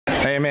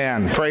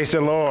Amen. Praise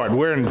the Lord.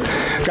 We're in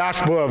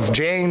Gospel of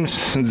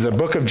James, the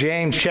book of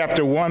James,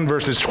 chapter 1,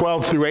 verses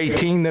 12 through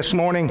 18 this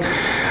morning.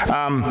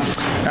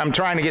 I'm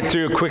trying to get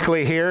through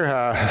quickly here.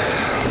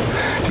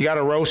 You got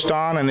a roast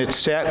on and it's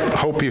set.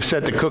 Hope you've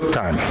set the cook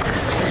time.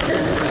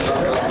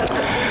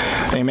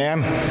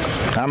 Amen.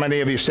 How many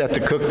of you set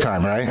the cook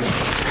time, right?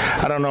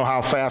 I don't know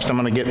how fast I'm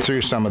going to get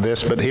through some of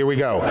this, but here we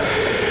go.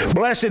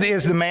 Blessed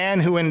is the man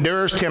who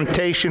endures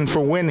temptation, for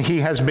when he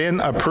has been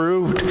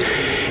approved,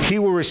 he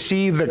will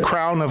receive the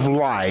crown of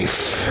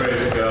life,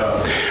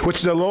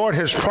 which the Lord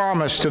has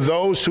promised to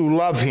those who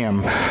love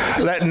him.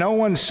 Let no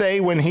one say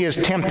when he is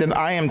tempted,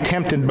 I am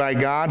tempted by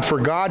God, for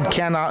God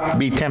cannot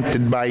be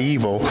tempted by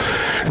evil,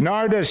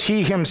 nor does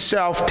he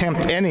himself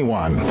tempt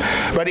anyone.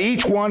 But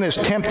each one is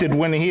tempted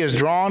when he is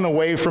drawn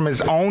away from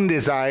his own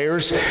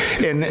desires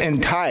and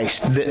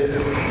enticed.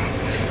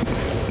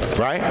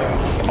 Right?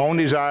 Own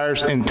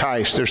desires,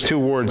 enticed. There's two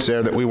words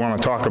there that we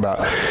want to talk about.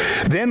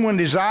 Then when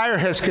desire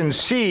has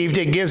conceived,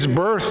 it gives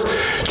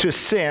birth to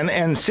sin,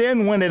 and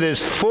sin, when it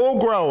is full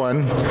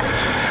grown,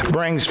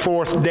 brings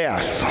forth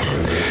death.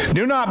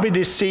 Do not be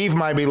deceived,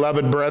 my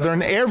beloved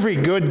brethren. Every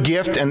good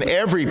gift and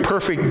every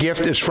perfect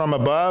gift is from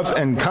above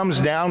and comes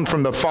down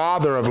from the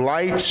Father of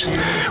lights,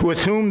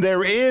 with whom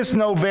there is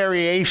no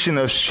variation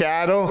of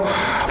shadow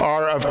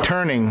or of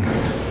turning.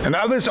 And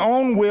of his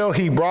own will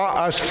he brought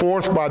us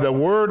forth by the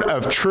word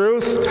of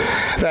truth,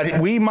 that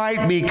we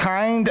might be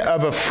kind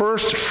of a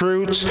first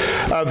fruits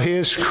of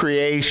his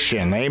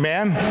creation.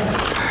 Amen?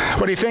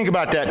 What do you think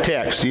about that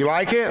text? Do you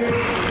like it?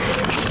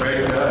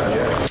 Praise God,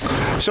 yeah.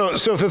 So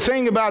the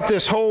thing about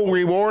this whole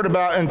reward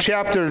about in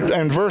chapter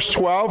and verse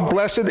 12,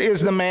 blessed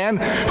is the man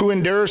who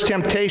endures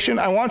temptation.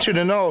 I want you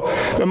to know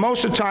that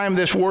most of the time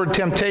this word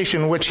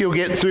temptation, which you'll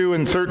get through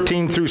in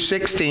 13 through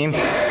 16,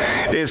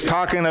 is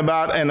talking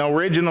about an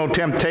original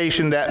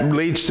temptation that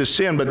leads to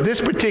sin. But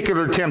this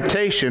particular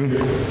temptation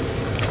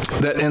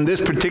that in this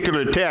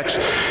particular text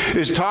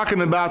is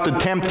talking about the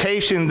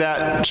temptation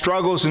that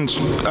struggles and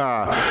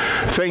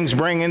things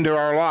bring into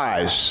our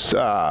lives,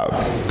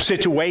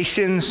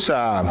 situations,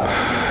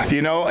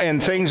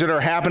 and things that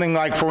are happening.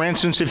 Like, for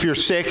instance, if you're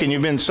sick and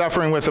you've been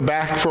suffering with the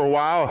back for a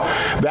while,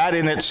 that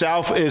in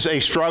itself is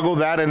a struggle.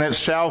 That in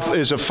itself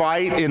is a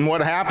fight. And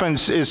what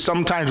happens is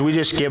sometimes we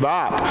just give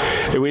up.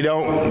 We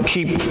don't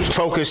keep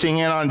focusing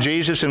in on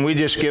Jesus, and we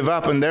just give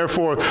up. And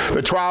therefore,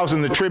 the trials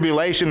and the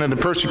tribulation and the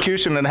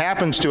persecution that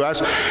happens to us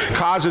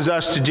causes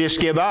us to just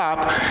give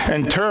up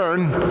and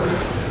turn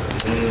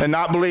and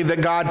not believe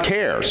that God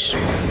cares.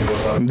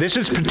 This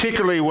is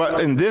particularly what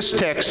in this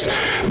text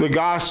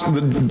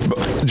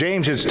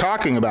James is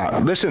talking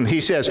about. Listen,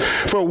 he says,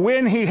 for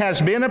when he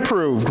has been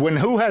approved, when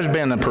who has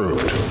been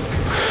approved?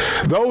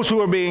 Those who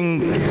are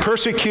being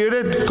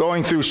persecuted,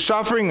 going through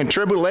suffering and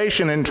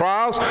tribulation and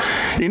trials.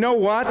 You know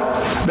what?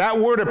 That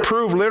word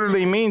approved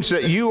literally means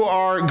that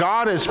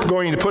God is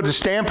going to put a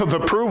stamp of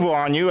approval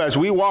on you as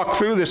we walk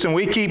through this, and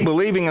we keep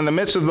believing in the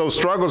midst of those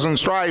struggles and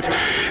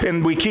strife,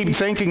 and we keep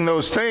thinking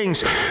those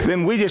things.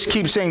 Then we just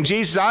keep saying,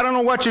 Jesus, I don't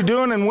know what you're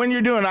doing and when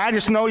you're doing it. I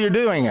just know you're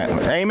doing it.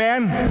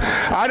 Amen?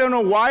 I don't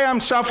know why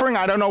I'm suffering.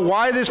 I don't know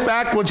why this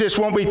back just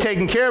won't be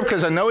taken care of,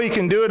 because I know you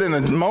can do it in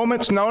a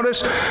moment's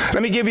notice.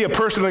 Let me give you a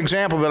personal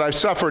example that I've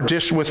suffered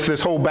just with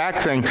this whole back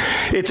thing.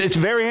 It's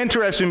very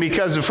interesting,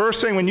 because the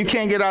first thing, when you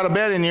can't get out of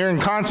bed and you're in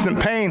constant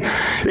pain,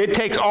 it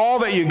takes all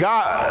that you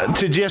got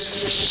to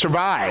just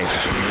survive.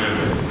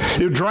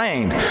 You're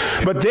drained.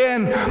 But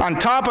then on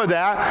top of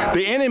that,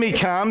 the enemy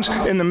comes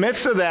in the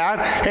midst of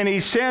that, and he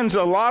sends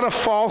a lot of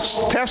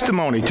false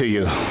testimony to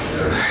you.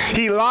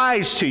 He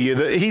lies to you.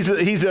 He's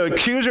the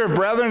accuser of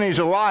brethren. He's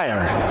a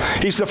liar.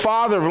 He's the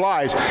father of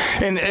lies.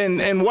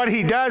 And what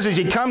he does is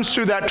he comes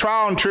through that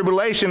trial and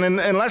tribulation,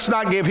 and let's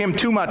not give him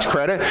too much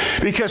credit,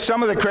 because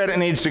some of the credit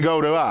needs to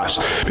go to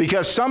us.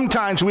 Because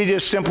sometimes we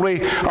just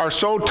simply are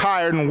so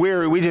tired and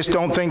weary, we just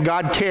don't think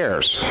God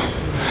cares.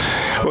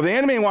 Well, the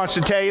enemy wants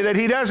to tell you that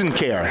he doesn't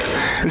care.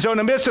 And so in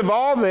the midst of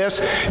all this,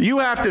 you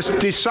have to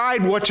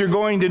decide what you're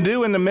going to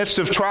do in the midst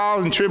of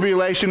trial and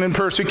tribulation and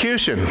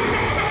persecution.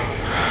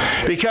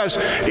 Because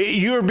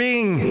you're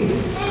being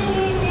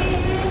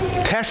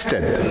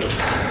tested.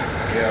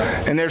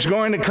 And there's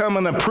going to come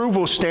an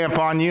approval stamp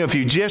on you if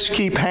you just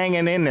keep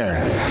hanging in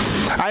there.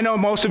 I know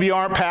most of you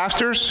aren't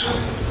pastors,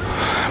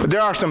 but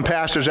there are some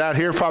pastors out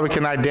here probably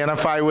can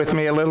identify with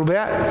me a little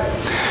bit.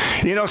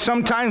 You know,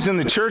 sometimes in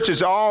the church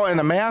is all in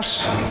a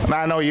mess. And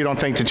I know you don't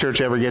think the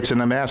church ever gets in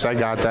a mess. I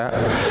got that.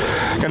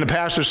 And the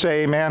pastors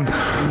say, amen.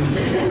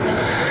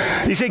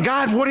 You say,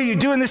 God, what are you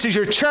doing? This is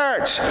your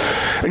church.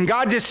 And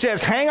God just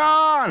says, hang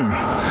on.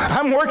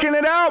 I'm working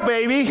it out,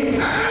 baby.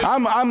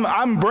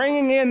 I'm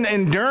bringing in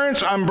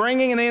endurance. I'm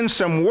bringing in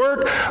some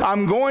work.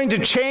 I'm going to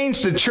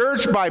change the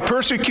church by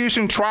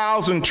persecution,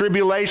 trials, and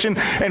tribulation.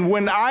 And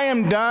when I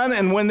am done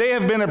and when they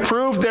have been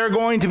approved, they're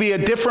going to be a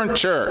different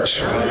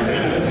church.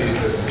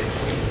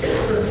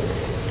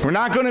 We're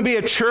not going to be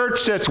a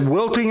church that's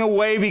wilting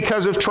away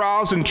because of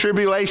trials and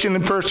tribulation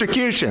and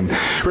persecution.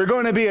 We're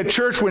going to be a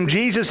church when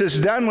Jesus is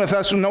done with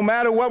us, no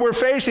matter what we're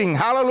facing.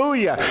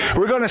 Hallelujah.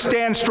 We're going to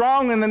stand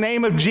strong in the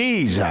name of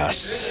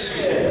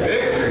Jesus.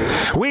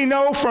 We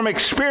know from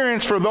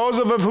experience, for those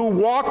of us who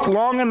walked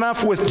long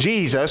enough with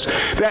Jesus,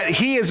 that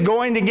He is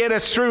going to get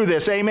us through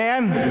this.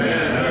 Amen?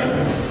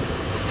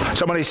 Amen.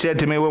 Somebody said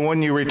to me, well,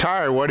 when you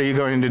retire, what are you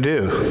going to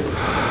do?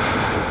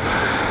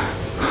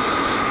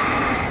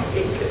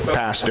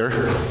 Pastor.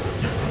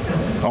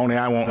 Only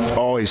I won't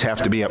always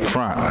have to be up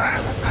front.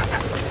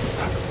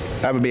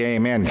 That would be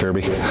amen,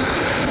 Kirby.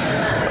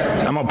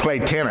 I'm going to play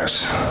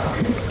tennis.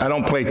 I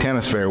don't play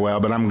tennis very well,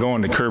 but I'm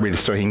going to Kirby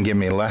so he can give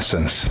me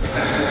lessons.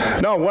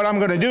 No, what I'm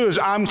going to do is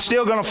I'm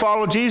still going to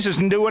follow Jesus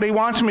and do what He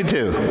wants me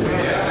to.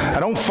 I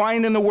don't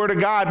find in the Word of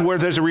God where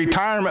there's a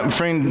retirement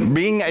from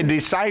being a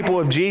disciple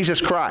of Jesus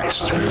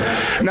Christ.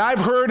 Now, I've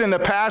heard in the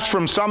past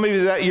from some of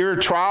you that your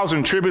trials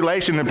and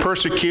tribulation and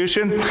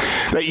persecution,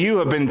 that you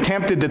have been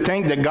tempted to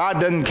think that God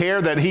doesn't care,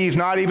 that He's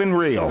not even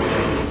real.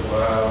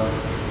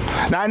 Wow.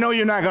 Now, I know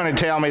you're not going to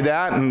tell me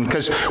that,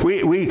 because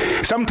we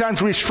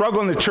sometimes we struggle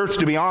in the church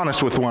to be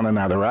honest with one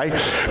another, right?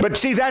 But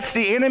see, that's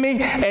the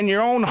enemy and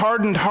your own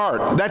hardened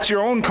heart. That's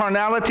your own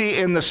carnality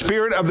in the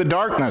spirit of the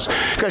darkness,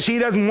 because he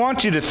doesn't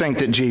want you to think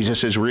that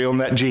Jesus is real and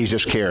that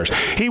Jesus cares.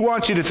 He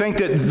wants you to think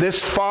that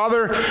this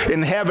Father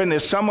in heaven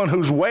is someone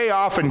who's way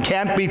off and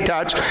can't be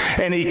touched,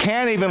 and He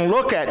can't even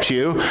look at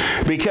you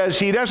because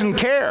He doesn't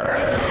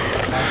care.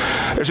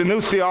 There's a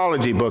new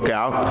theology book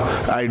out.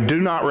 I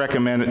do not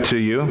recommend it to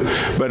you,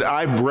 but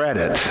I've read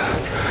it.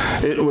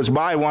 It was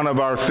by one of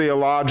our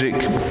theologian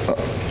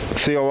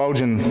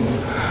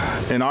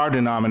in our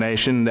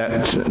denomination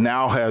that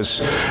now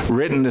has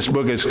written this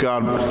book. It's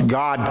called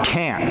God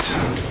Can't.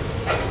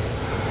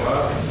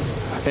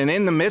 And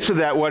in the midst of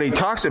that, what he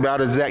talks about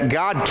is that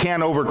God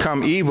can't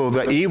overcome evil.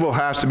 The evil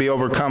has to be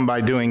overcome by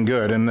doing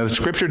good. And the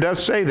Scripture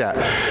does say that.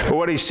 But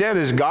what he said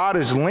is God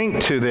is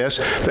linked to this,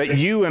 that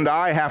you and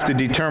I have to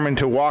determine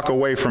to walk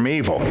away from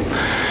evil.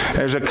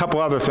 There's a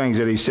couple other things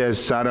that he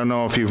says. I don't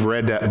know if you've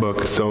read that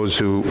book, those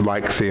who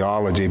like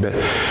theology. But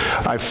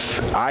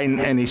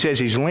and he says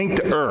he's linked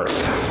to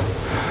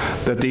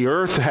earth. That the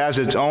earth has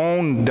its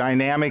own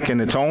dynamic and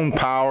its own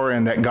power,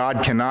 and that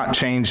God cannot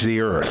change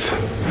the earth.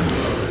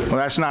 Well,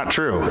 that's not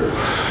true.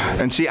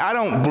 And see, I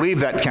don't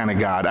believe that kind of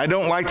God. I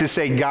don't like to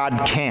say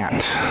God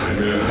can't.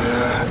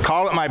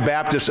 Call it my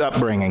Baptist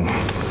upbringing.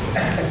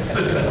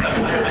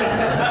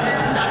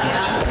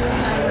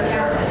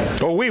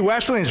 Well, we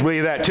Wesleyans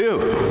believe that too.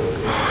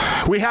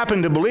 We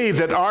happen to believe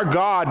that our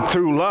God,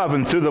 through love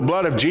and through the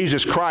blood of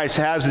Jesus Christ,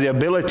 has the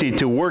ability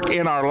to work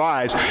in our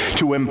lives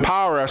to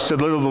empower us to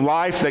live the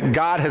life that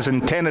God has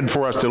intended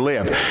for us to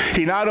live.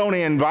 He not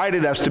only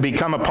invited us to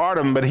become a part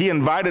of Him, but He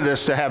invited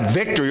us to have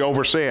victory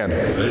over sin.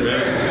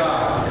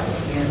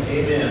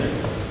 Amen.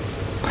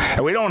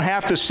 And we don't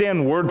have to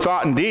sin word,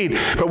 thought, and deed,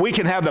 but we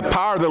can have the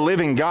power of the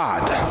living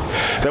God,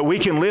 that we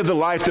can live the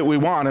life that we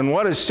want. And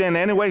what is sin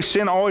anyway?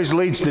 Sin always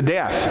leads to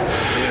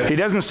death. He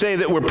doesn't say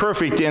that we're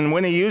perfect, and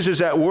when he uses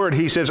that word,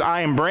 he says,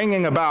 I am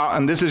bringing about,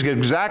 and this is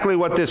exactly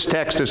what this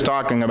text is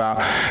talking about,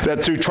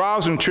 that through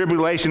trials and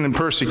tribulation and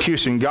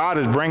persecution, God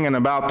is bringing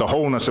about the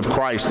wholeness of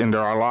Christ into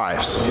our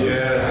lives.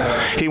 Yeah.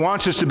 He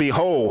wants us to be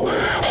whole,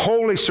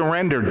 wholly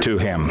surrendered to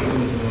Him.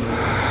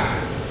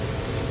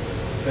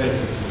 Thank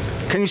you.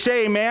 Can you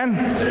say amen?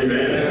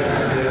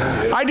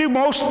 Amen. I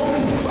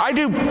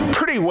do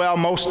pretty well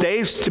most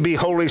days to be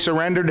wholly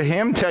surrendered to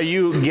Him till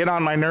you get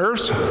on my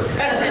nerves.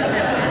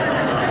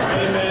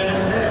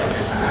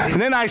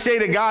 And then I say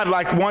to God,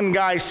 like one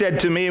guy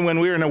said to me when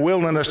we were in a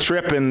wilderness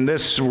trip, and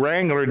this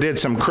wrangler did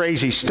some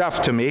crazy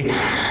stuff to me,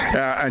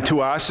 to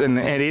us, and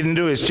he didn't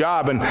do his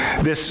job. And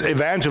this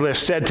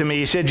evangelist said to me,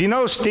 he said, you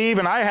know, Steve,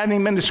 and I hadn't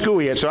even been to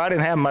school yet, so I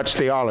didn't have much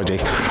theology.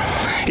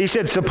 He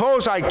said,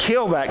 suppose I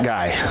kill that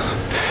guy.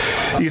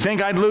 You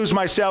think I'd lose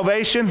my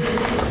salvation?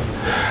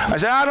 I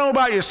said, I don't know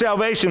about your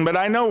salvation, but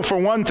I know for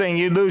one thing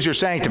you'd lose your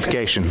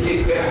sanctification.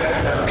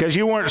 Because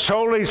you weren't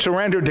wholly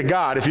surrendered to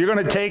God. If you're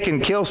going to take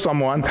and kill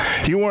someone,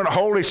 you weren't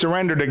wholly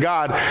surrendered to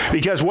God,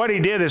 because what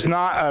he did is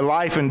not a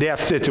life and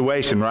death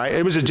situation, right?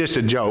 It was just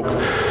a joke.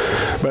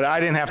 But I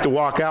didn't have to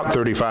walk out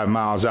 35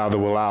 miles out of the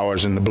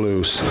Willowers and the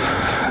Blues.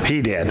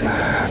 He did.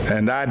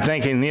 And I'm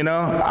thinking, you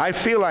know, I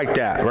feel like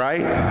that,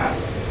 right?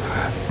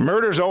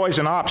 Murder's always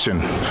an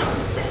option.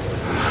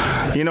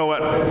 You know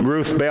what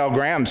Ruth Bell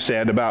Graham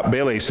said about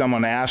Billy?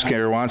 Someone asked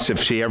her once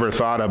if she ever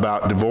thought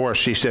about divorce.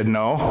 She said,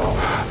 no,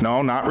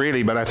 not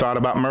really, but I thought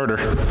about murder.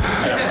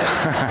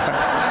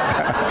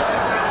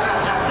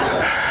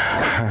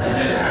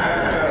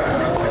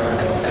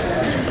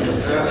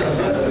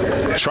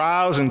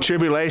 Trials and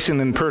tribulation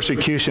and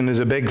persecution is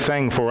a big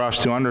thing for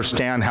us to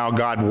understand how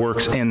God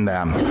works in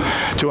them,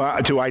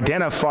 to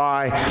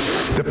identify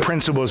the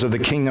principles of the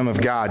kingdom of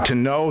God, to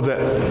know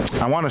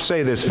that, I want to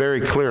say this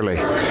very clearly,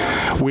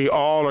 we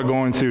all are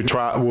going through,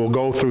 will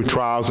go through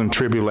trials and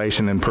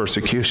tribulation and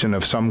persecution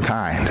of some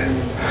kind.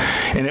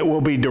 And it will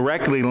be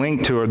directly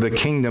linked to the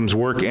kingdom's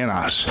work in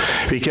us.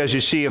 Because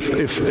you see,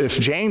 if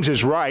James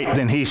is right,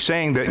 then he's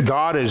saying that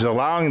God is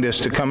allowing this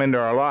to come into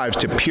our lives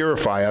to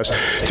purify us,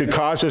 to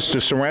cause us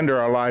to surrender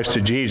our lives to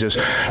Jesus,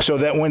 so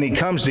that when he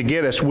comes to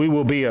get us, we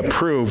will be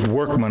approved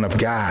workmen of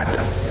God.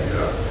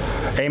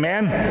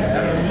 Amen?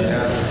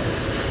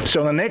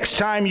 So the next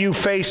time you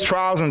face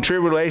trials and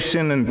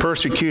tribulation and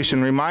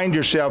persecution, remind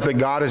yourself that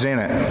God is in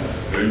it.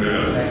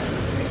 Amen.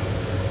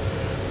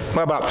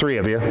 Well, about 3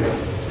 of you.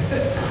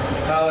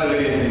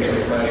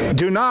 Hallelujah.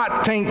 Do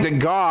not think that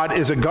God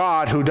is a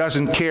God who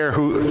doesn't care,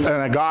 and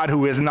a God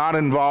who is not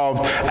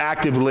involved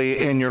actively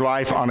in your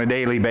life on a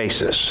daily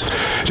basis.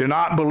 Do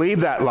not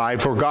believe that lie,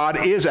 for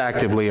God is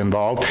actively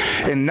involved,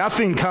 and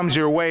nothing comes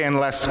your way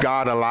unless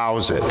God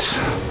allows it.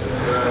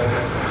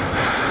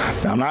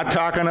 I'm not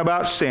talking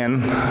about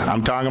sin.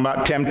 I'm talking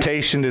about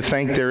temptation to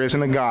think there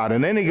isn't a God.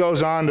 And then he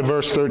goes on to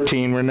verse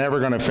 13. We're never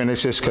going to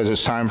finish this because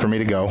it's time for me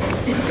to go.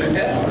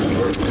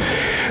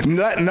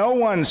 Let no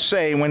one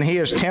say when he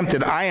is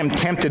tempted, I am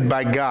tempted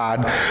by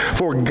God,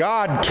 for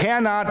God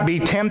cannot be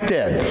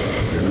tempted.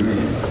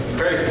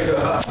 Praise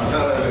God.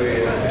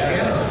 Hallelujah.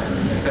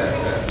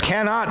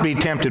 Cannot be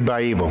tempted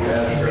by evil.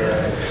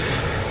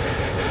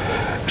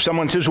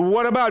 Someone says, well,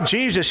 what about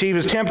Jesus? He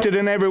was tempted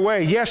in every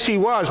way. Yes, he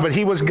was, but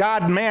he was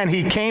God-man.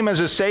 He came as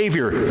a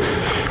Savior,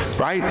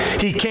 right?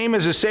 He came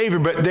as a Savior,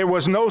 but there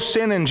was no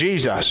sin in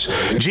Jesus.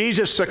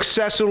 Jesus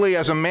successfully,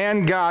 as a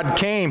man God,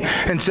 came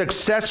and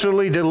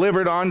successfully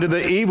delivered onto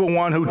the evil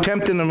one who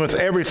tempted him with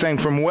everything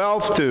from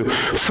wealth to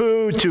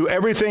food to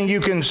everything you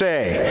can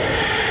say.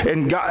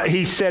 And God,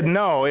 he said,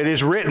 no, it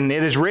is written,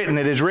 it is written,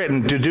 it is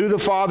written, to do the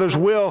Father's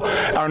will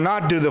or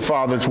not do the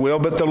Father's will,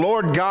 but the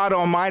Lord God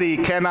Almighty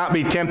cannot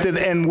be tempted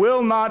and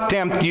will not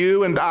tempt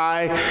you and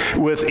I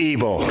with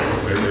evil.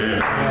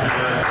 Amen.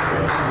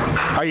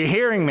 Are you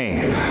hearing me?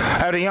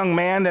 I had a young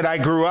man that I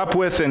grew up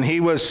with, and he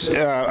was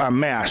a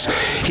mess.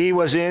 He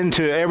was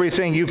into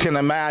everything you can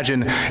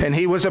imagine, and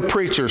he was a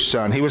preacher's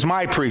son. He was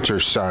my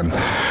preacher's son.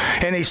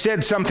 And he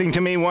said something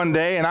to me one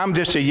day, and I'm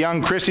just a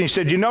young Christian. He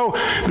said, you know,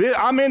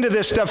 I'm into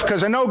this stuff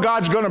because I know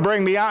God's going to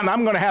bring me out, and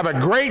I'm going to have a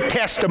great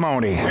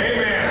testimony.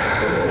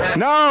 Amen.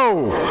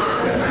 No!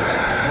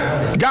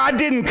 God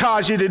didn't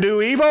cause you to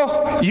do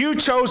evil. You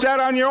chose that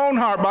on your own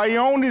heart, by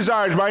your own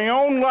desires, by your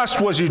own lust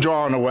was you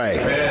drawn away.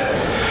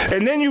 Amen.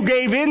 And then you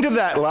gave into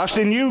that lust,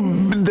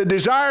 and the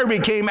desire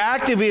became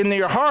active in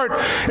your heart,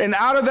 and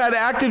out of that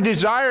active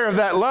desire of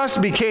that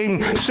lust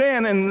became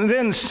sin. And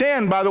then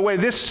sin, by the way,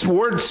 this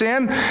word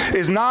sin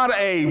is not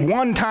a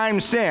one-time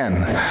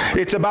sin.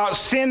 It's about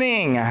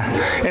sinning.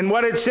 And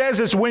what it says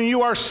is when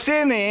you are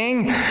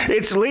sinning,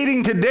 it's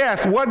leading to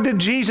death. What did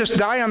Jesus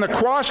die on the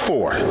cross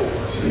for?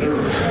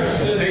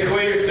 Take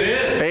away your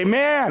sin.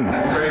 Amen.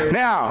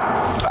 Now,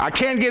 I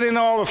can't get into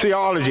all the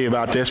theology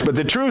about this, but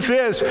the truth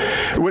is,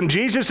 when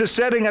Jesus is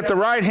sitting at the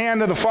right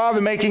hand of the Father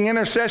making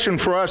intercession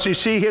for us, you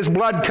see his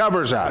blood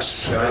covers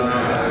us.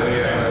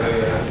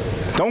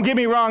 Don't get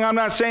me wrong, I'm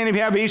not saying if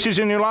you have issues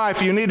in your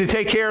life, you need to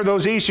take care of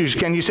those issues.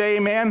 Can you say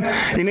amen?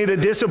 You need to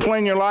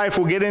discipline your life.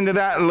 We'll get into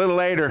that a little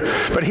later.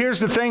 But here's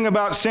the thing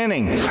about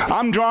sinning.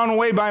 I'm drawn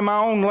away by my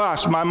own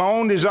lust, by my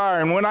own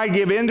desire. And when I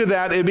give into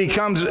that, it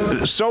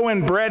becomes so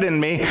inbred in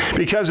me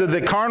because of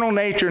the carnal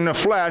nature and the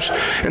flesh.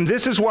 And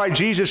this is why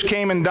Jesus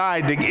came and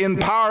died, to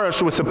empower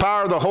us with the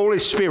power of the Holy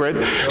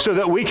Spirit so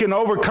that we can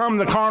overcome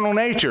the carnal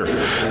nature.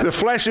 The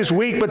flesh is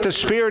weak, but the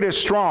Spirit is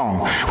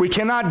strong. We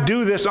cannot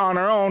do this on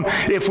our own.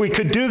 If we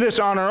could do this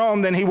on our own,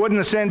 then he wouldn't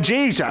have sent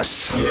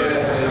Jesus.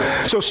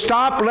 Yes. So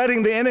stop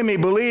letting the enemy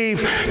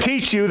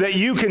teach you that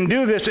you can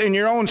do this in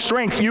your own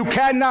strength. You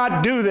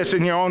cannot do this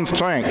in your own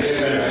strength.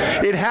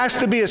 Amen. It has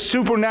to be a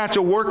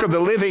supernatural work of the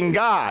living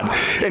God.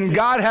 And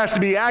God has to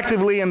be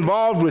actively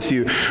involved with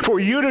you. For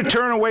you to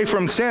turn away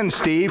from sin,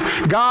 Steve,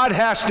 God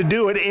has to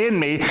do it in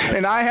me,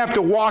 and I have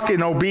to walk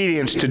in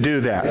obedience to do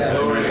that.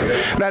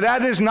 Yes. Now,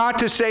 that is not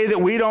to say that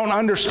we don't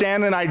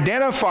understand and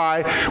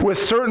identify with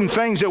certain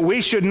things that we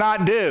should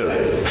not do.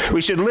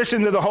 We should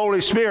listen to the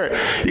Holy Spirit.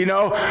 You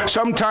know,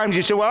 sometimes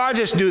you say, well, I'll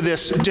just do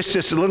this, just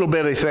this little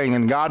bitty thing,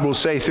 and God will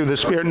say through the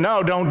Spirit,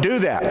 no, don't do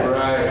that.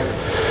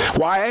 Right.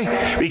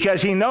 Why?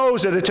 Because he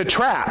knows that it's a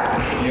trap.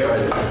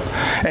 Yep.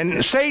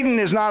 And Satan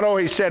is not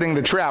always setting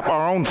the trap.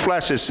 Our own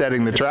flesh is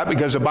setting the trap,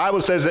 because the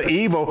Bible says that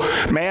evil,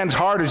 man's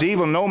heart is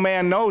evil. No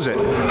man knows it,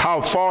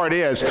 how far it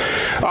is.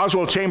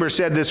 Oswald Chambers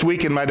said this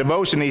week in my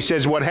devotion, he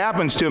says, what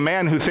happens to a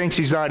man who thinks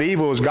he's not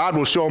evil is God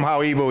will show him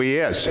how evil he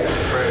is.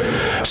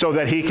 Right. So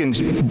that he can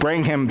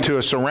bring him to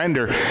a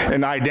surrender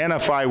and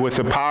identify with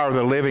the power of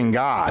the living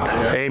God.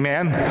 Yeah.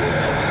 Amen?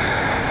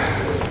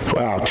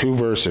 Wow, 2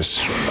 verses.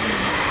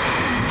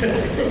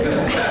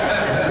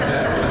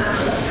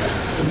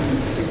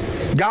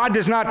 God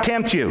does not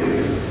tempt you.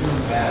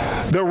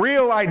 The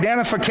real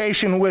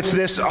identification with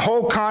this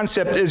whole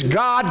concept is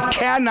God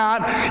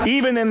cannot,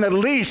 even in the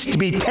least,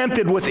 be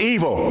tempted with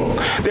evil.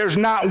 There's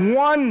not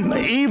one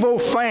evil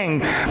thing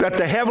that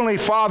the Heavenly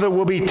Father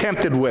will be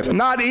tempted with,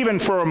 not even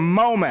for a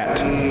moment.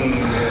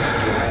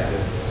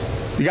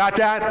 You got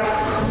that?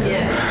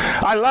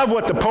 Yeah. I love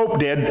what the Pope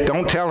did.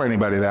 Don't tell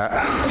anybody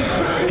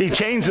that. He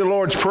changed the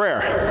Lord's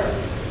Prayer.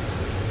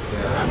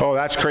 Oh,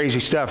 that's crazy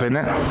stuff, isn't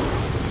it?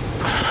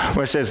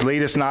 Where it says,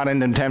 lead us not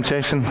into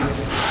temptation.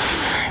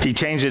 He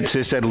changed it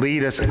to said,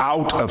 lead us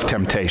out of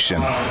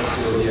temptation.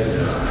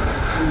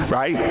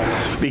 Right?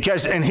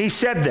 Because, and he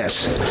said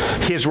this,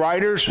 his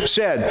writers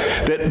said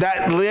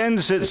that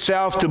lends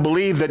itself to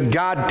believe that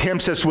God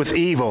tempts us with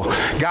evil.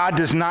 God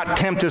does not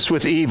tempt us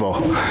with evil.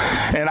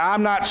 And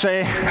I'm not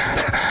saying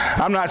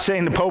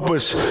the Pope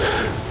was,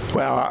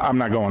 well, I'm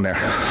not going there.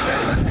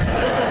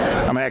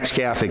 I'm an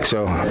ex-Catholic,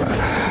 so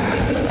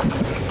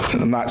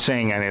I'm not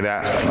saying any of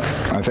that.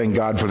 I thank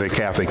God for the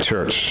Catholic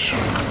Church.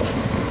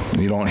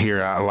 You don't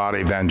hear a lot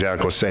of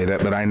evangelicals say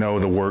that, but I know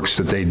the works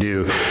that they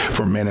do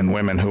for men and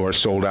women who are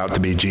sold out to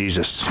be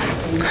Jesus.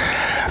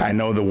 I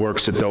know the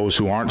works that those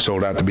who aren't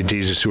sold out to be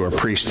Jesus, who are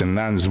priests and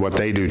nuns, what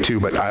they do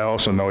too, but I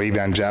also know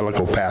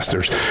evangelical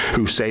pastors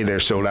who say they're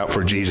sold out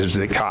for Jesus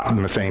that caught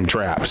in the same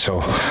trap.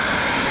 So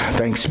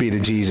thanks be to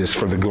Jesus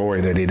for the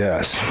glory that he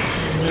does.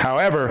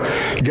 However,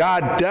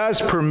 God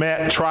does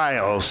permit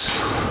trials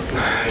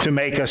to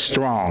make us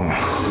strong.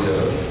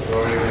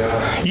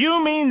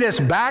 You mean this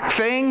back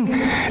thing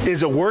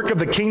is a work of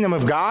the kingdom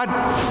of God?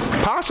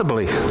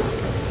 Possibly.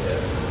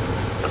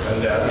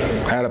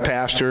 I had a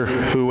pastor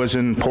who was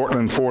in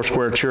Portland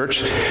Foursquare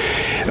Church,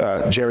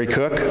 Jerry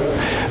Cook,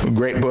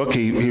 great book.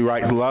 He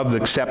wrote Love,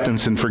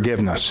 Acceptance, and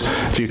Forgiveness.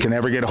 If you can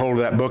ever get a hold of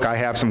that book, I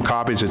have some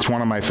copies. It's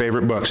one of my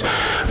favorite books.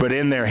 But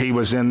in there, he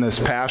was in this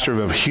pastor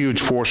of a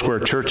huge Foursquare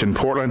Church in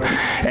Portland,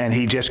 and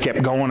he just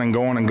kept going and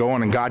going and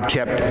going, and God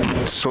kept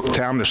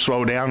telling him to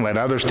slow down, let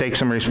others take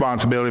some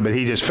responsibility, but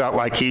he just felt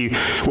like he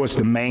was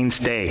the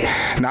mainstay.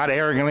 Not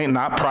arrogantly,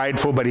 not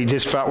prideful, but he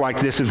just felt like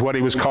this is what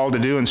he was called to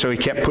do, and so he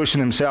kept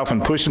pushing himself,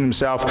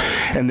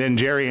 and then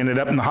Jerry ended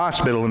up in the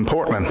hospital in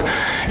Portland.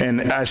 And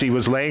as he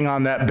was laying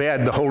on that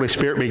bed, the Holy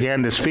Spirit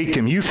began to speak to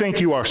him. You think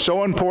you are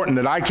so important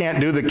that I can't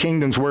do the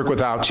kingdom's work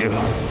without you.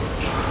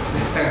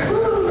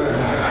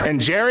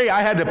 And Jerry,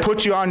 I had to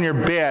put you on your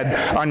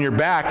bed, on your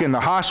back in the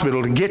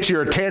hospital to get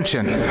your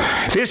attention.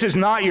 This is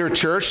not your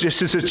church.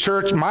 This is a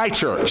church, my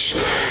church.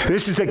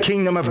 This is the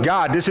kingdom of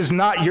God. This is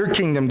not your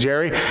kingdom,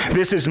 Jerry.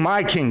 This is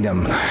my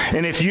kingdom.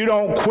 And if you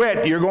don't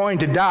quit, you're going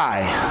to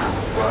die.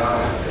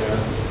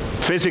 Wow.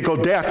 Physical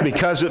death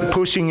because of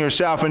pushing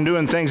yourself and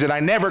doing things that I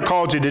never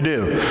called you to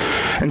do.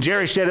 And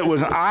Jerry said it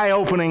was an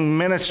eye-opening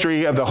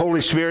ministry of the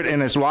Holy Spirit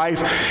in his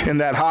life in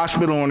that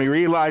hospital when he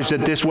realized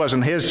that this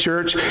wasn't his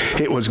church,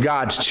 it was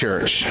God's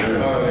church.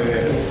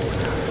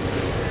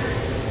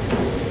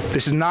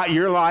 This is not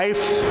your life,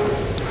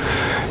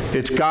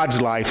 it's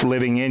God's life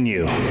living in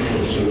you.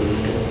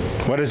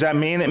 What does that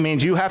mean? It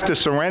means you have to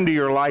surrender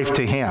your life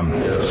to him.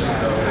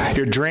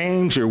 Your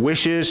dreams, your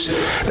wishes,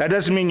 that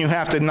doesn't mean you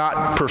have to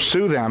not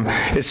pursue them.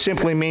 It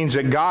simply means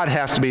that God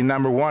has to be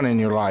number one in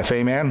your life.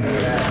 Amen?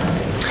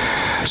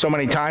 So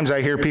many times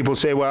I hear people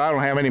say, well, I don't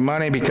have any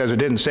money because I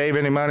didn't save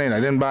any money and I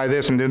didn't buy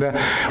this and do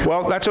that.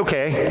 Well, that's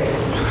okay.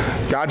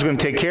 God's going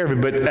to take care of it.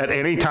 But at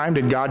any time,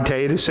 did God tell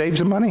you to save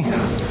some money?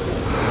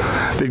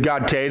 Did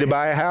God tell you to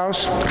buy a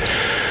house?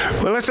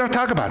 Well, let's not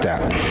talk about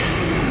that.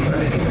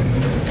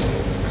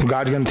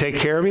 God's going to take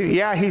care of you?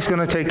 Yeah, he's going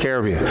to take care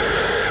of you.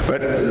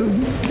 But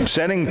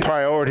setting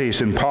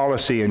priorities and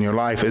policy in your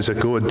life is a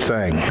good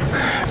thing.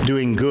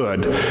 Doing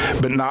good,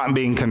 but not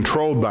being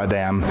controlled by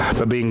them,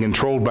 but being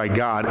controlled by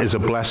God is a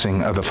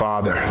blessing of the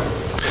Father.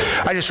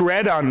 I just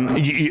read on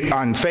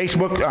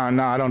Facebook,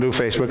 no, I don't do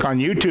Facebook, on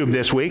YouTube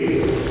this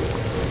week,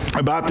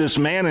 about this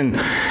man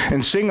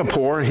in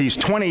Singapore. He's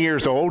 20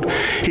 years old.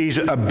 He's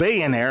a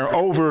billionaire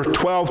over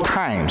 12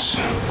 times.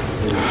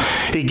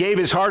 He gave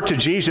his heart to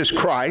Jesus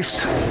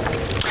Christ,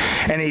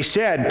 and he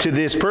said to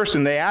this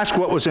person, they asked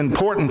what was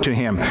important to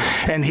him,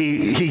 and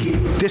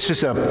this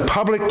is a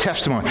public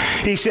testimony.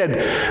 He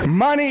said,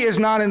 money is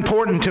not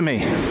important to me.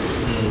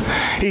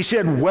 He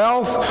said,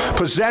 wealth,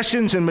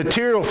 possessions, and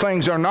material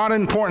things are not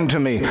important to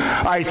me.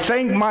 I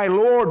thank my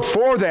Lord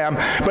for them,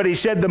 but he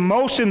said the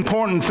most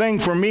important thing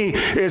for me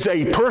is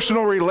a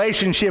personal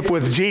relationship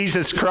with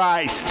Jesus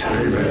Christ.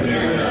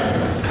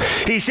 Amen.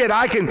 He said,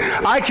 I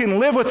can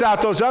live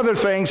without those other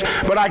things,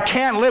 but I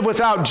can't live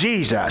without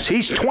Jesus.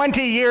 He's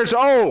 20 years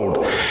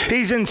old.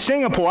 He's in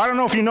Singapore. I don't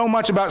know if you know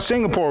much about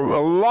Singapore. A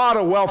lot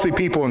of wealthy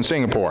people in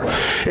Singapore.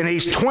 And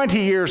he's 20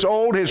 years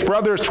old. His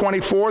brother is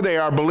 24. They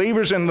are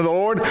believers in the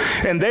Lord,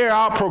 and they are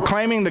out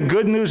proclaiming the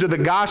good news of the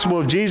gospel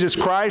of Jesus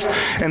Christ.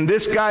 And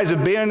this guy's a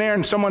billionaire,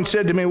 and someone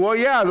said to me, well,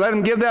 yeah, let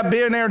him give that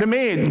billionaire to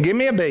me. Give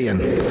me $1 billion.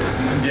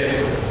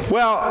 Yeah.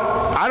 Well,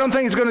 I don't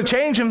think it's going to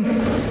change him.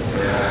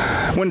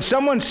 When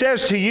someone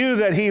says to you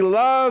that he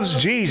loves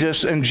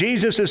Jesus, and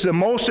Jesus is the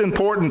most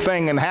important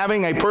thing, and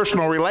having a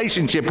personal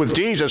relationship with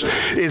Jesus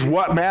is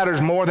what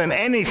matters more than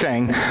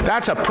anything,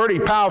 that's a pretty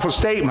powerful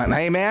statement.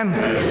 Amen?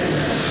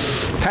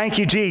 Thank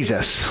you,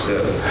 Jesus.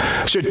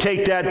 Should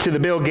take that to the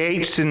Bill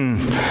Gates and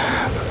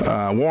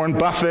Warren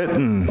Buffett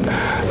and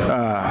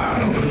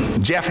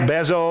Jeff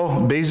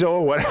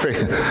Bezos,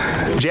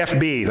 whatever. Jeff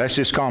B. Let's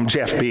just call him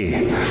Jeff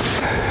B.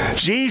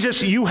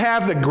 Jesus, you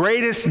have the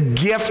greatest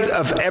gift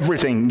of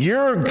everything.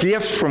 Your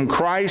gift from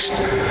Christ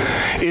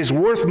is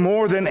worth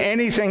more than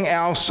anything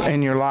else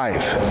in your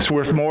life. It's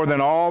worth more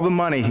than all the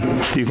money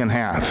you can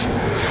have.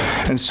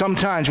 And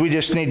sometimes we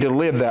just need to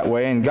live that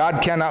way, and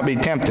God cannot be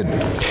tempted.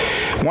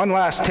 One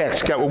last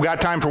text. We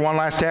got time for one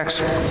last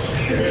text?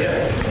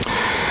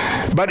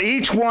 But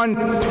each one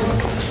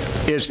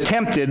is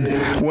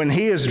tempted when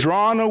he is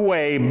drawn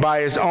away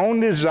by his own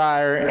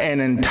desire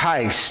and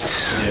enticed.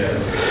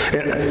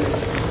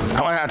 I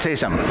want to tell you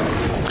something.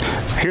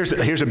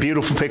 Here's a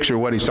beautiful picture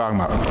of what he's talking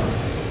about.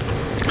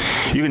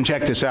 You can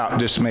check this out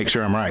just to make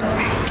sure I'm right.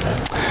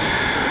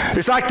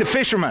 It's like the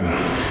fisherman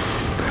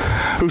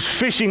who's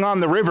fishing on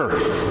the river,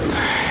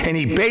 and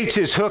he baits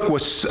his hook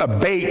with a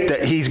bait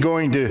that he's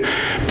going to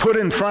put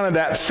in front of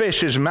that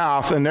fish's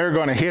mouth, and they're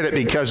going to hit it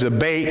because the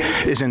bait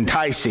is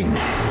enticing.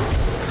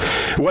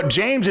 What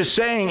James is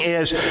saying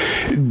is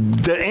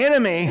the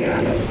enemy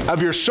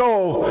of your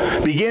soul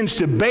begins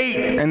to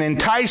bait and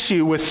entice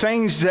you with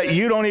things that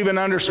you don't even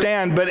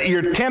understand, but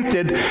you're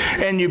tempted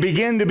and you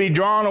begin to be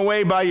drawn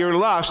away by your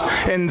lust.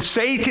 And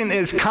Satan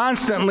is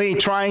constantly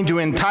trying to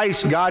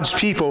entice God's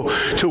people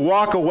to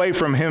walk away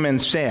from him in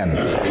sin.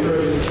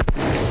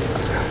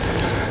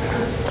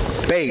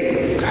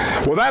 Bait.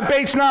 Well, that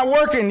bait's not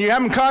working. You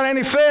haven't caught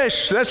any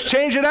fish. Let's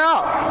change it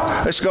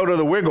out. Let's go to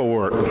the wiggle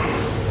work.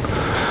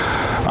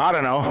 I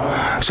don't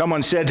know.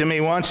 Someone said to me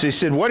once, they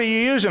said, "What are you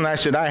using?" I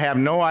said, "I have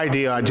no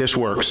idea. It just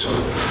works."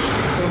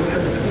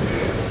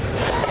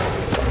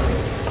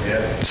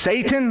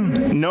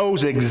 Satan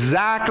knows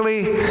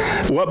exactly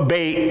what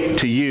bait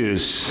to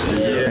use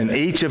in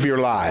each of your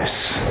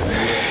lives.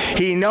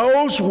 He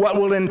knows what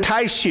will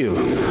entice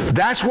you.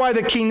 That's why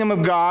the kingdom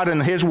of God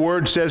and his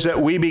word says that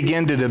we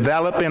begin to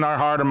develop in our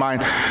heart and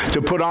mind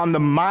to put on the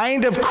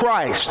mind of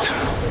Christ,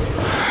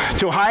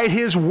 to hide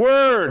his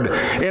word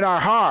in our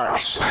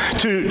hearts,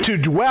 to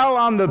dwell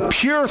on the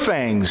pure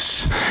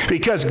things,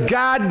 because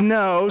God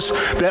knows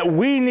that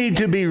we need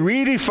to be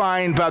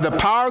redefined by the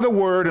power of the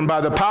word and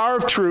by the power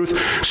of truth,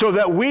 so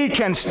that we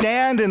can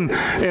stand in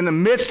the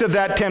midst of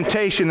that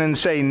temptation and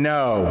say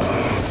no.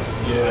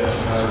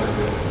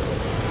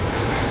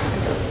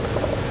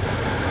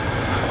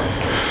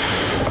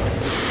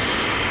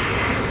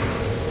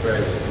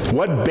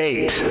 What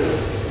bait?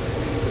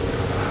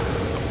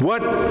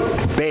 What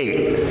bait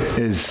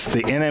is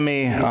the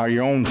enemy or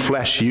your own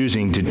flesh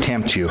using to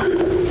tempt you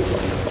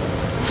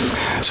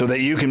so that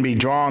you can be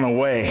drawn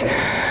away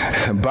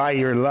by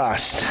your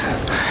lust?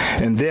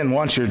 And then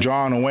once you're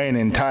drawn away and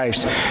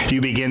enticed, you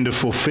begin to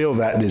fulfill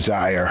that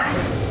desire.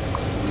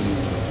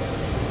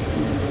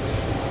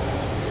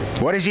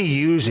 What is he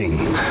using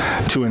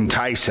to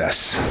entice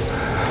us?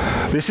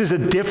 This is a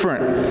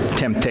different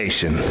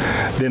temptation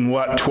than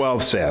what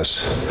 12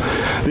 says.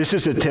 This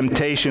is a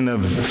temptation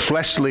of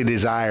fleshly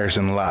desires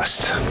and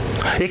lust.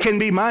 It can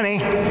be money.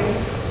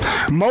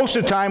 Most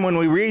of the time when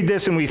we read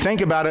this and we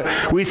think about it,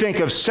 we think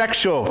of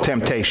sexual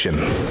temptation.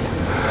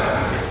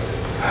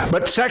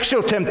 But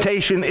sexual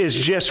temptation is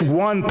just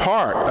one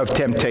part of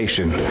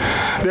temptation.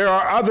 There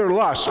are other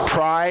lusts: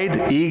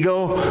 pride,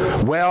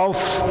 ego,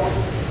 wealth,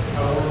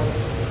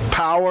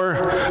 power.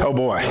 Oh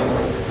boy,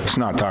 let's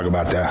not talk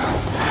about that.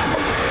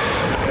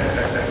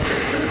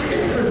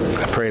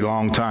 I prayed a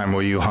long time,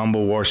 will you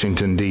humble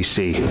Washington,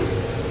 D.C.?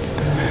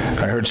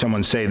 I heard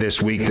someone say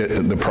this week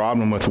that the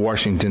problem with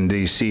Washington,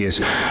 D.C.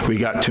 is we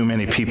got too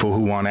many people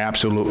who want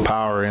absolute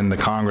power in the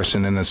Congress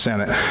and in the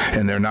Senate,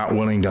 and they're not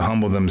willing to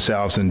humble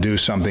themselves and do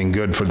something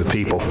good for the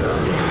people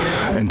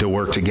and to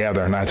work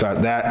together. And I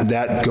thought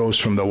that goes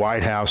from the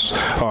White House.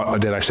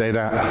 Did I say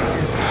that?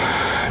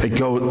 It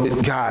goes,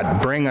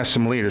 God, bring us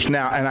some leaders.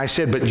 Now, and I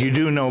said, but you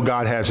do know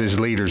God has his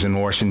leaders in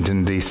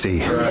Washington, D.C.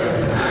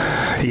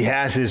 He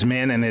has his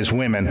men and his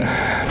women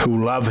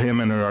who love him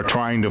and are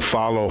trying to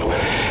follow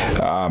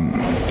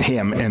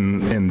him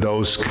in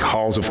those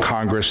halls of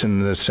Congress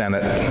and the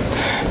Senate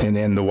and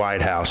in the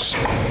White House.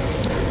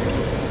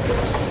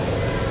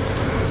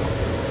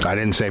 I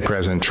didn't say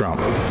President Trump,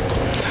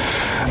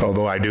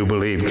 although I do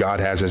believe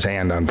God has his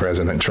hand on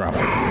President Trump.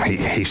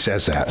 He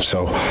says that.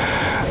 So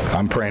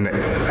I'm praying,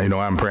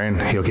 I'm praying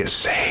he'll get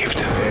saved.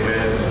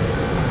 Amen.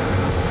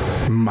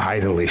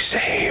 Mightily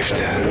saved.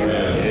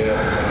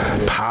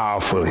 Amen.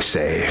 Powerfully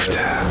saved.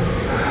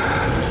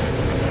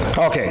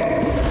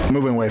 Okay,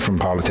 moving away from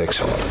politics.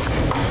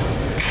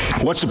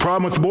 What's the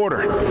problem with the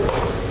border?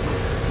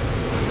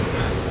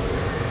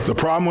 The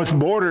problem with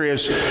border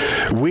is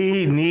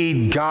we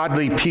need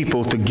godly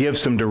people to give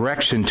some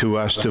direction to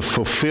us to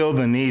fulfill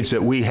the needs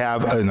that we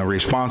have and the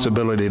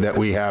responsibility that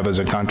we have as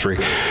a country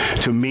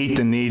to meet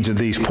the needs of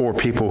these poor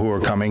people who are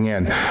coming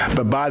in.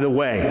 But by the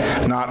way,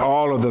 not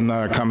all of them that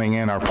are coming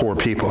in are poor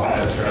people.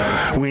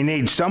 We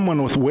need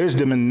someone with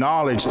wisdom and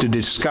knowledge to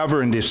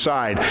discover and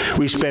decide.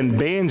 We spend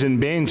billions and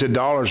billions of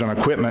dollars on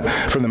equipment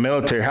for the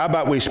military. How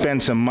about we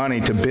spend some money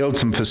to build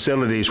some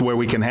facilities where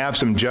we can have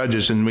some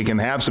judges and we can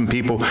have some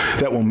people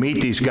that will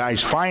meet these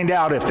guys, find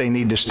out if they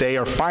need to stay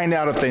or find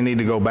out if they need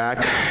to go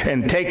back,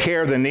 and take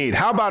care of the need.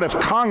 How about if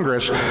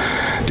Congress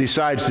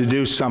decides to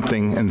do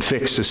something and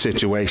fix the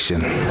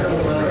situation?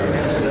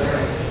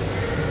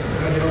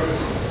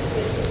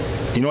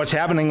 You know what's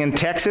happening in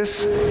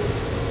Texas?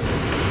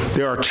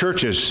 There are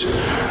churches,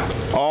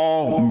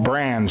 all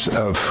brands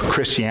of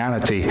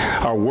Christianity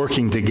are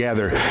working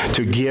together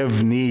to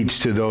give needs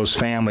to those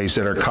families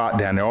that are caught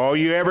down there. All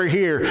you ever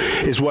hear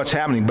is what's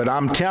happening, but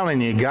I'm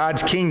telling you,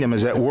 God's kingdom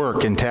is at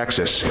work in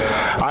Texas.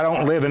 I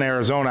don't live in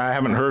Arizona. I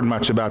haven't heard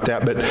much about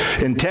that, but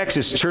in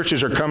Texas,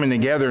 churches are coming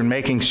together and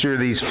making sure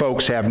these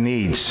folks have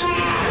needs.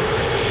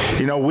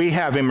 You know, we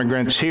have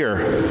immigrants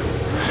here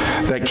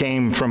that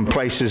came from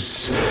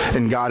places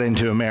and got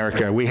into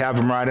America. We have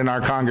them right in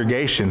our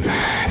congregation.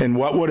 And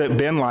what would it have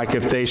been like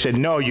if they said,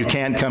 no, you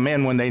can't come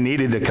in when they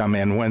needed to come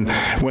in? When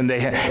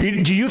they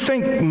do you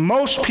think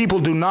most people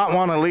do not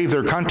want to leave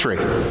their country?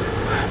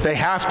 They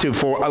have to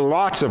for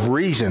lots of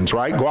reasons,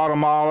 right?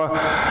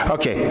 Guatemala.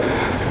 Okay,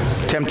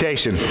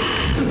 temptation.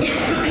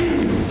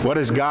 What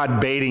is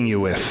God baiting you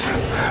with?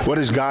 What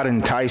is God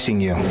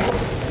enticing you?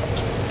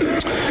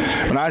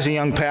 When I was a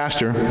young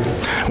pastor,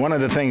 one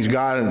of the things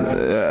God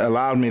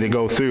allowed me to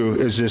go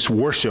through is this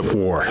worship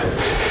war.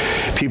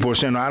 People were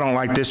saying, I don't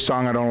like this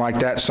song, I don't like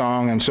that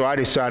song, and so I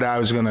decided I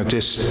was going to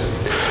just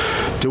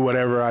do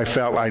whatever I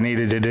felt I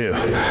needed to do.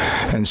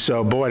 And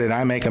so, boy, did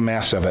I make a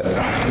mess of it.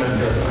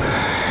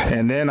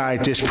 And then I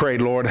just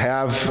prayed, Lord,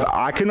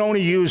 I can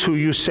only use who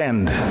you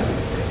send.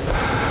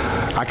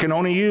 I can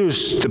only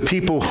use the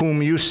people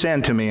whom you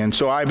send to me. And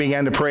so I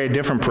began to pray a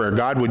different prayer.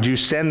 God, would you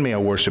send me a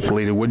worship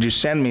leader? Would you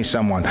send me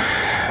someone?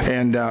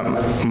 And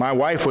my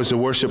wife was a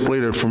worship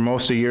leader for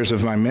most of the years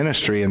of my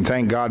ministry, and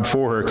thank God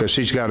for her because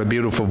she's got a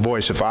beautiful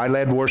voice. If I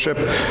led worship,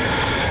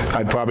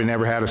 I'd probably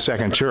never had a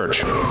second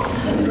church.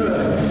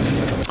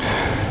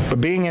 But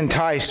being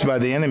enticed by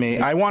the enemy,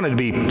 I wanted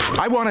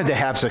to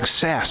have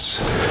success.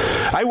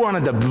 I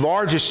wanted the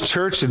largest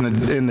church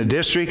in the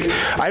district.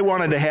 I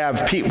wanted to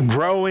have people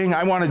growing.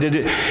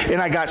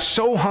 And I got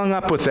so hung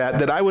up with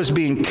that I was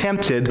being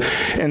tempted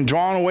and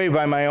drawn away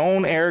by my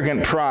own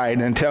arrogant pride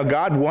until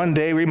God one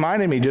day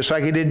reminded me, just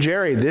like he did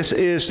Jerry, this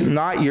is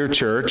not your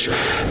church.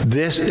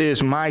 This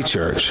is my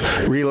church.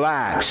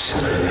 Relax.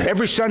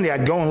 Every Sunday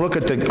I'd go and look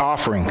at the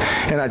offering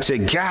and I'd say,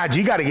 God,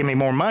 you got to give me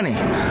more money.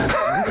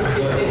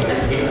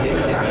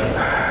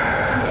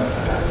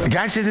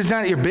 God said, it's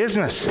not your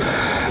business.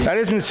 That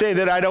doesn't say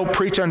that I don't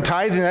preach on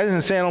tithing. That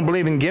doesn't say I don't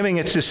believe in giving.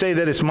 It's to say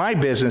that it's my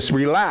business.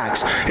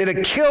 Relax. It'd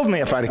have killed me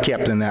if I'd have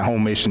kept in that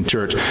home mission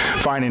church,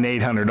 finding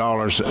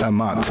 $800 a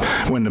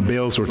month when the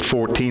bills were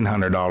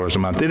 $1,400 a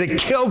month. It'd have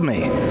killed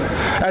me.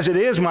 As it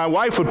is, my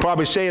wife would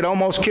probably say it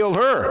almost killed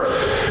her.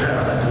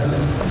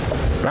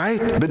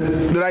 Right?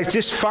 But I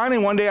just finally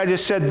one day I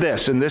just said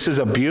this, and this is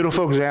a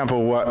beautiful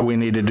example of what we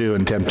need to do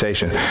in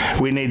temptation.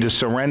 We need to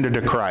surrender to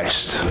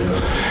Christ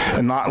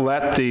and not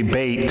let the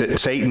bait that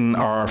Satan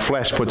or our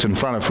flesh puts in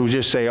front of us. We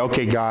just say,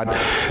 okay, God,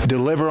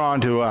 deliver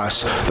unto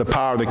us the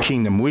power of the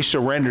kingdom. We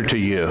surrender to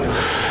you.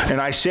 And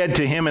I said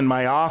to him in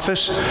my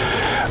office,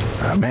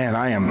 man,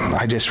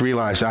 I just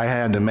realized I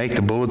had to make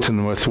the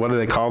bulletin with, what do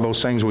they call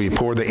those things where you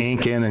pour the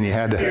ink in and you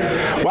had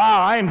to,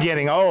 wow, I am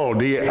getting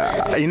old.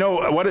 You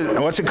know,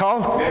 what's it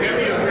called?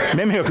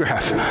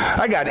 Mimeograph.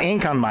 I got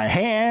ink on my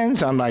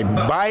hands, on my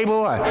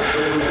Bible, and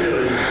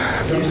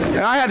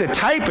I had to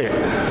type it.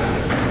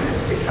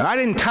 And I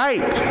didn't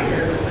type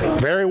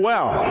very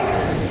well.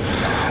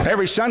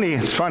 Every Sunday,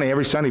 it's funny,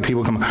 every Sunday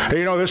people come, hey,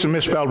 you know, this is a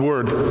misspelled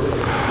word.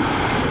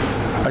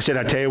 I said,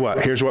 I tell you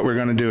what, here's what we're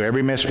going to do.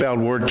 Every misspelled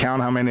word,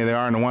 count how many there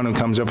are, and the one who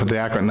comes up with the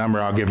accurate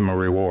number, I'll give him a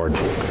reward.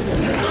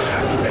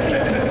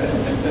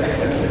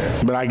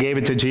 But I gave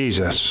it to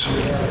Jesus.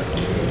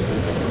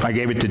 I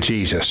gave it to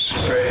Jesus.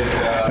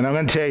 And I'm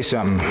going to tell you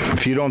something.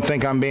 If you don't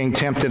think I'm being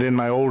tempted in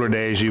my older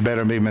days, you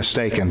better be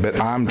mistaken.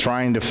 But I'm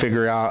trying to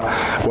figure out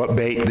what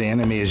bait the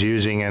enemy is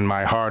using in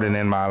my heart and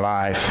in my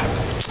life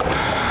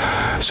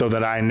so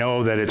that I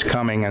know that it's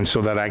coming and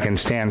so that I can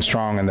stand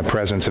strong in the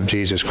presence of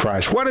Jesus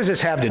Christ. What does this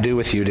have to do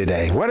with you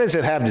today? What does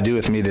it have to do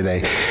with me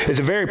today?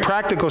 It's a very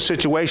practical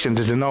situation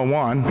to know,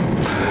 one,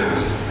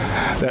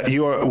 that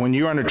when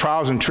you're under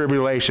trials and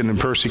tribulation and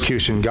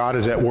persecution, God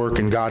is at work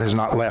and God has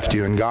not left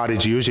you, and God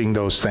is using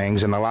those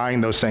things and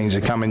allowing those things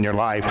to come in your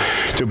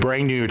life to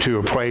bring you to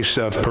a place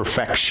of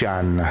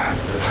perfection.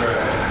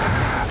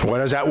 What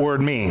does that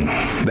word mean?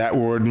 That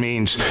word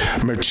means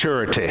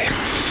maturity.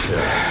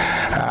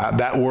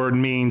 That word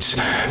means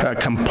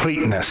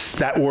completeness.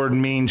 That word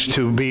means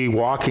to be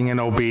walking in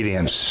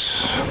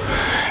obedience.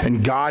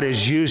 And God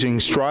is using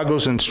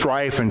struggles and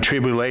strife and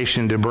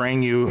tribulation to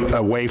bring you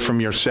away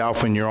from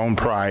yourself and your own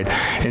pride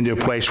into a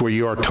place where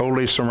you are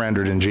totally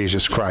surrendered in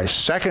Jesus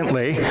Christ.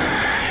 Secondly,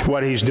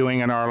 what he's doing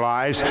in our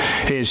lives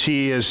is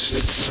he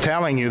is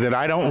telling you that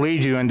I don't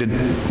lead you into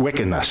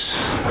wickedness.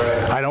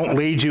 I don't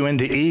lead you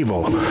into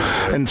evil.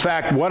 In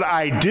fact, what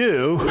I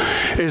do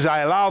is I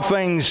allow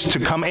things to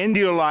come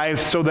into your life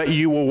so that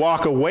you will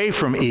walk away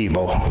from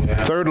evil.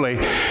 Thirdly,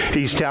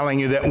 he's telling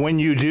you that when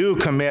you do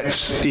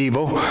commit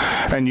evil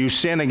and you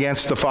sin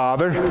against the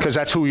Father, because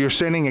that's who you're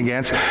sinning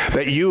against,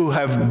 that you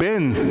have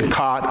been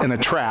caught in a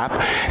trap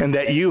and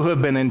that you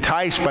have been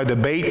enticed by the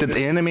bait that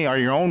the enemy or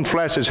your own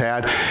flesh has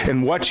had,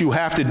 and what you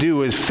have to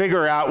do is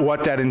figure out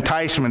what that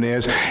enticement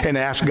is and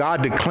ask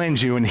God to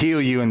cleanse you and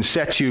heal you and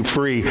set you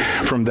free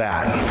from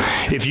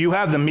that. If you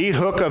have the meat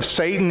hook of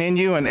Satan in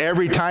you and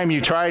every time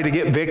you try to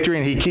get victory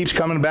and he keeps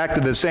coming back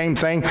to the same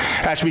thing,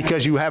 that's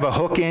because you have a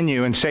hook in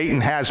you and Satan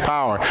has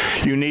power.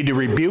 You need to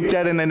rebuke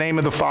that in the name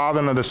of the Father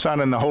and of the Son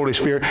and the Holy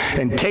Spirit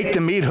and take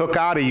the meat hook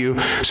out of you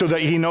so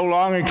that he no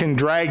longer can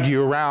drag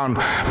you around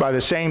by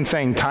the same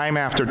thing time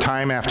after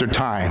time after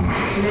time.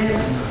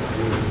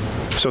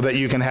 So that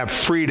you can have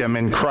freedom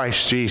in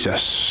Christ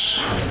Jesus.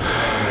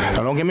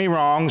 Now, don't get me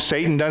wrong,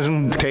 Satan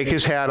doesn't take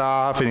his hat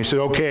off and he says,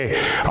 okay,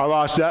 I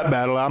lost that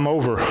battle, I'm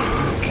over.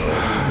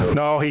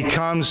 No, he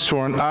comes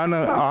for an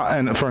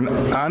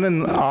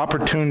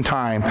unopportune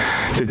time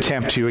to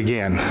tempt you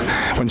again.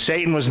 When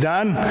Satan was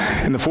done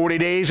in the 40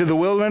 days of the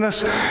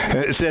wilderness,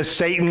 it says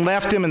Satan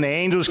left him and the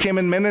angels came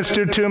and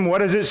ministered to him. What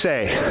does it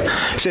say?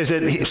 It says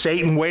that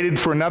Satan waited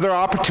for another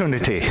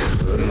opportunity.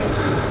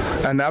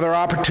 Another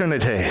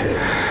opportunity.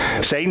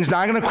 Satan's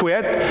not going to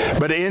quit,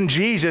 but in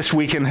Jesus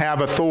we can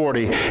have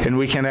authority and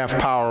we can have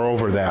power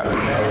over that.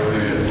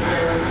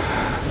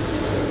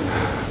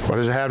 What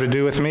does it have to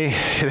do with me?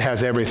 It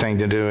has everything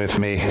to do with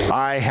me.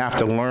 I have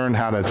to learn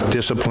how to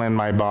discipline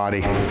my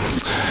body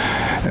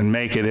and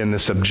make it into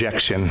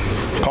subjection.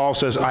 Paul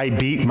says, I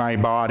beat my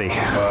body.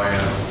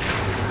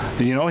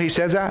 You know he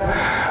says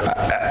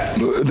that?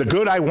 The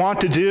good I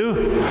want to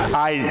do,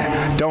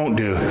 I don't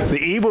do. The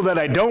evil that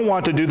I don't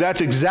want to do,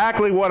 that's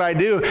exactly what I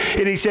do.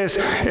 And he says,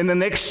 in the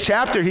next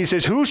chapter, he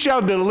says, who shall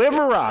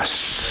deliver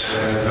us?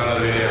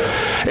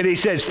 And he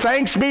says,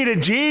 thanks be to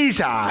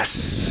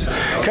Jesus,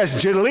 because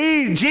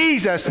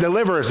Jesus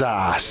delivers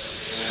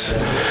us.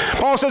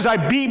 Paul says, I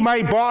beat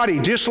my body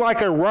just like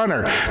a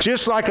runner,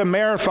 just like a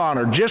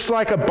marathoner, just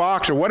like a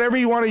boxer, whatever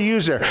you want to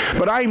use there.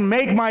 But I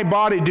make my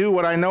body do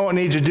what I know it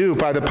needs to do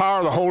by the power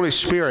of the Holy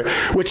Spirit,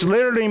 which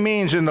literally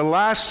means in the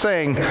last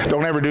thing,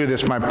 don't ever do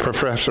this, my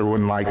professor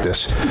wouldn't like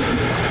this.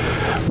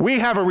 We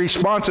have a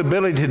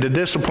responsibility to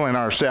discipline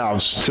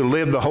ourselves to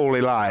live the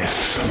holy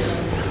life.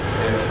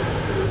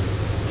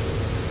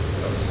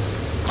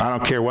 I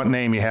don't care what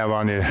name you have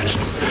on you.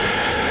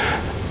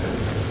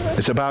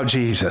 It's about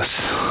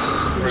Jesus.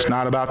 It's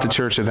not about the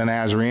Church of the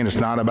Nazarene. It's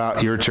not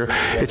about your church.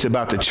 It's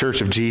about the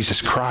Church of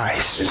Jesus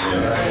Christ.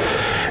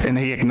 And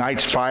he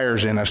ignites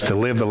fires in us to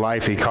live the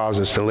life he calls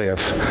us to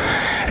live.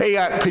 Hey,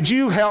 could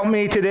you help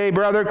me today,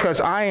 brother? Because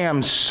I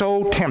am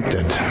so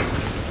tempted.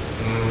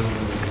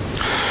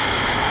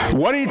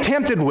 What are you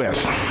tempted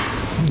with?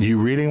 You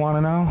really want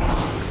to know?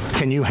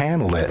 Can you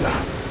handle it?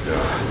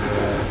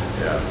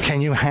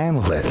 Can you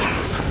handle it?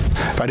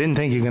 If I didn't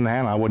think you could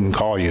handle it, I wouldn't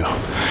call you.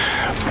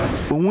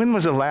 When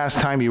was the last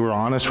time you were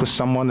honest with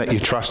someone that you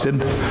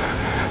trusted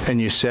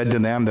and you said to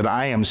them that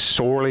I am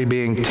sorely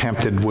being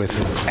tempted with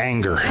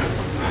anger?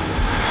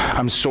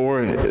 I'm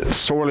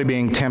sorely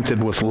being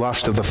tempted with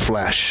lust of the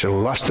flesh, or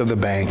lust of the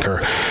bank,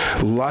 or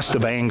lust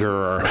of anger,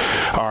 or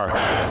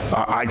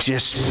I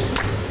just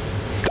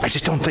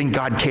don't think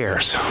God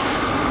cares.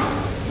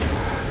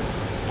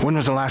 When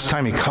was the last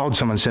time you called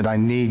someone and said, I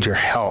need your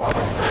help?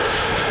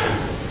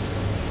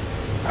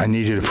 I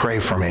need you to pray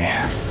for me.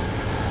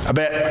 I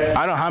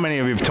don't know how many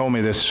of you have told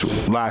me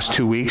this last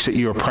 2 weeks that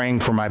you are praying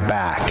for my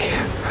back.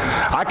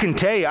 I can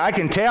tell you, I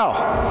can tell.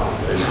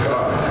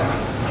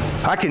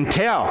 I can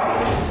tell.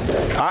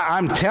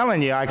 I'm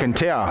telling you, I can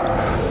tell.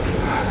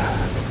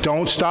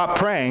 Don't stop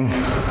praying,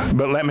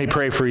 but let me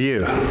pray for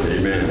you.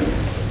 Amen.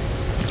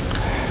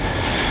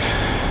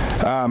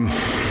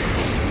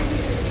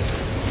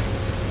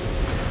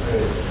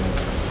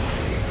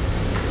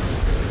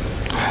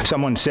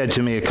 Someone said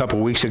to me a couple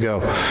weeks ago,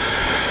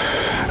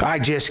 I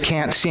just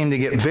can't seem to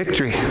get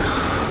victory.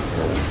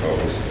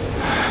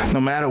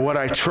 No matter what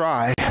I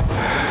try,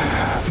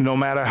 no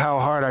matter how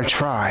hard I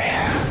try,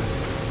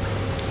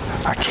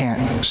 I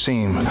can't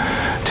seem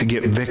to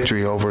get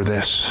victory over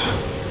this.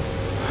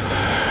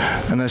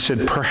 And I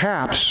said,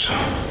 perhaps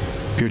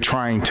you're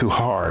trying too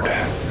hard.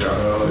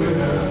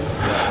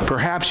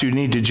 Perhaps you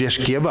need to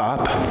just give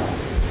up,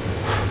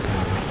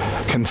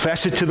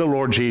 confess it to the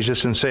Lord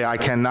Jesus, and say, I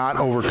cannot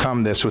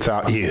overcome this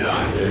without you.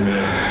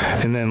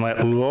 Amen. And then let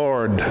the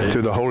Lord,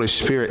 through the Holy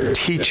Spirit,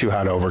 teach you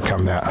how to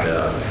overcome that.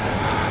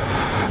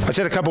 I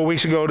said a couple of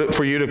weeks ago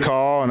for you to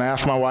call and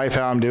ask my wife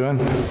how I'm doing.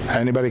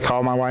 Anybody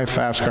call my wife,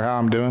 ask her how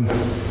I'm doing?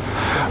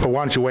 But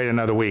why don't you wait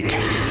another week?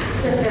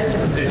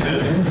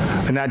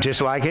 Isn't that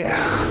just like it?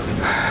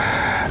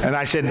 And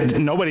I said,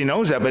 nobody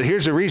knows that, but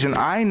here's the reason.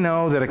 I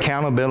know that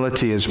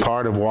accountability is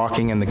part of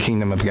walking in the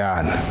kingdom of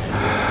God.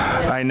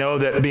 I know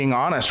that being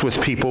honest with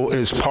people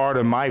is part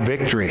of my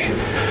victory.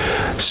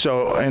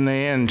 So in the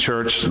end,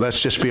 church,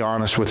 let's just be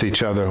honest with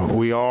each other.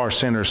 We all are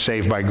sinners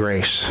saved by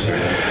grace.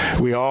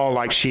 We all,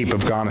 like sheep,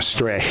 have gone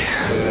astray.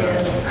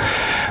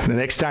 The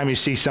next time you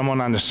see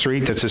someone on the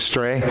street that's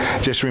astray,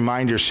 just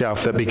remind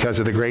yourself that because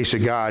of the grace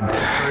of God,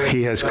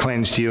 He has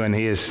cleansed you and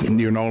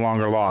you're no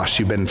longer lost.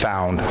 You've been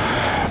found.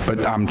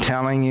 But I'm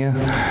telling you,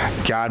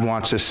 God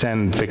wants to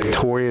send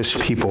victorious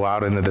people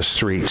out into the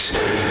streets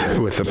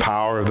with the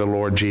power of the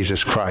Lord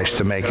Jesus Christ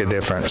to make a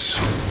difference.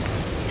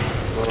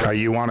 Are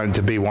you wanting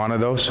to be one of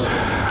those?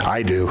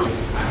 I do.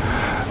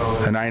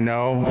 And I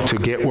know to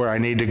get where I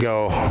need to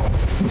go,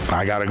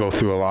 I got to go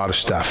through a lot of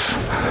stuff.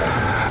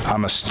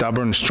 I'm a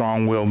stubborn,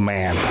 strong-willed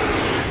man.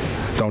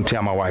 Don't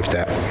tell my wife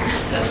that.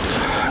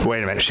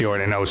 Wait a minute, she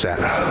already knows that.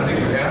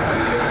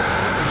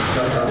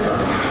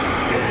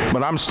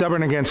 But I'm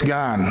stubborn against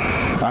God.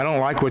 I don't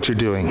like what you're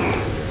doing.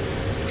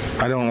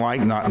 I don't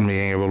like not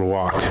being able to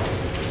walk.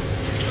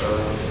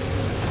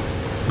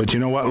 But you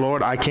know what,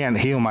 Lord? I can't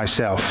heal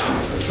myself.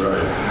 That's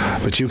right.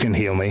 But you can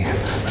heal me.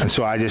 And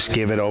so I just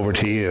give it over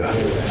to you.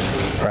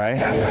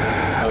 Right?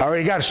 I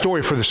already got a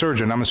story for the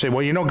surgeon. I'm going to say,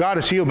 well, you know, God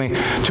has healed me.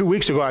 2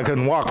 weeks ago, I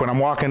couldn't walk, but I'm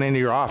walking into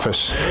your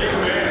office.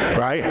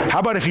 Right? How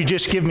about if you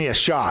just give me a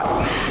shot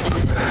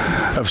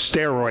of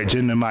steroids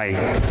into my,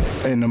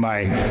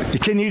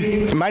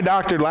 my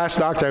doctor, last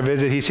doctor I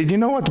visited, he said, you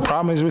know what the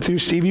problem is with you,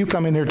 Steve? You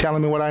come in here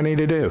telling me what I need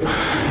to do.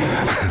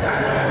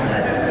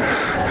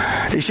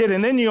 He said,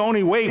 and then you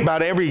only wait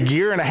about every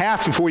year and a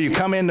half before you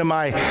come into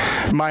my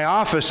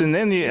office, and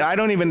then I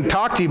don't even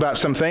talk to you about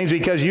some things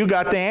because you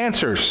got the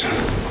answers.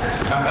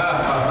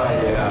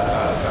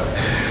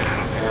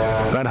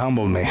 That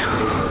humbled me.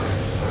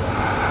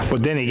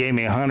 But then he gave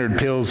me 100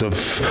 pills of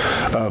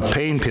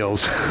pain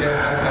pills.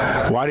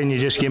 Why didn't you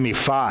just give me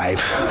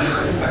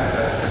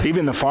 5?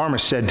 Even the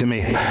pharmacist said to me,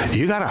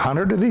 you got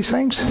 100 of these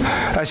things?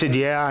 I said,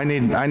 yeah, I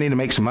need to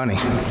make some money.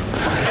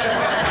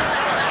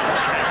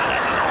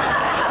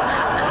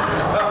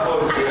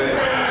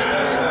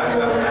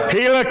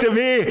 He looked at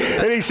me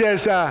and he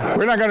says,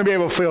 we're not going to be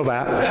able to fill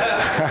that.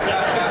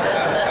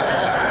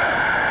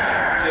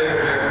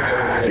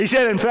 He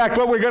said, in fact,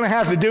 what we're going to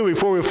have to do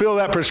before we fill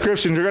that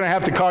prescription, we're going to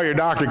have to call your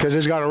doctor because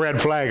it's got a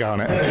red flag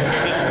on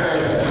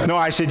it. No,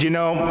 I said, you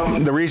know,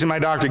 the reason my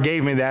doctor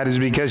gave me that is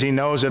because he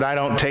knows that I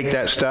don't take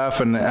that stuff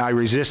and I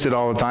resist it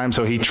all the time,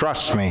 so he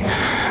trusts me.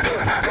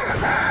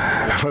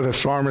 Well, the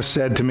pharmacist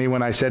said to me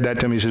when I said that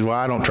to him, he says, well,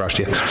 I don't trust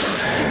you.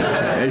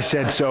 He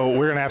said, so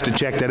we're going to have to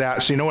check that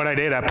out. So you know what I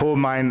did? I pulled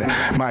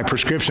my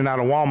prescription out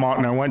of Walmart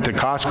and I went to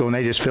Costco and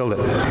they just filled it.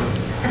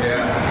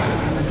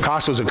 Yeah.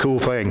 Costco's a cool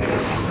thing.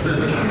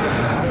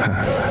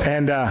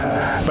 And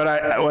but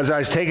I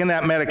was taking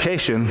that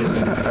medication,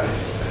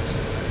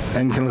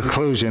 in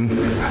conclusion,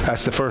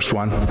 that's the first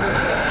one,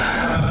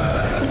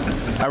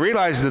 I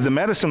realized that the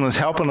medicine was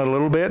helping a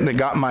little bit and it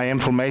got my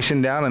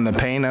inflammation down and the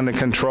pain under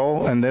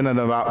control. And then in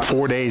about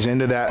 4 days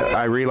into that,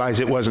 I realized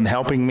it wasn't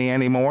helping me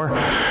anymore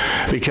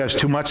because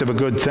too much of a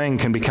good thing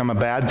can become a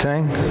bad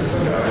thing.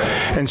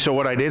 And so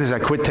what I did is I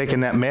quit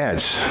taking that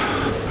meds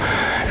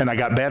and I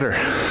got better.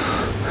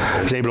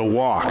 I was able to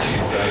walk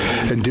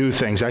and do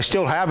things. I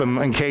still have them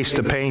in case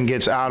the pain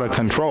gets out of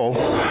control.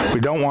 We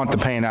don't want the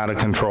pain out of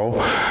control.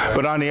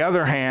 But on the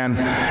other hand,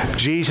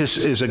 Jesus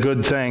is a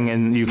good thing,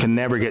 and you can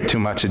never get too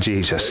much of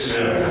Jesus.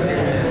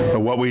 But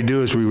what we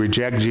do is we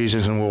reject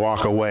Jesus and we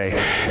walk away.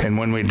 And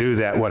when we do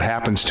that, what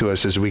happens to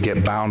us is we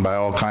get bound by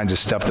all kinds of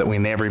stuff that we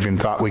never even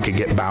thought we could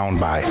get bound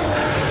by.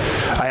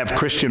 I have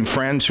Christian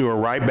friends who are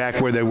right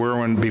back where they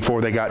were before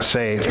they got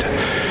saved.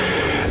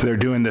 They're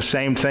doing the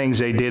same things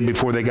they did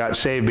before they got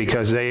saved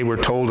because they were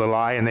told a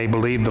lie and they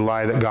believed the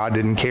lie that God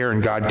didn't care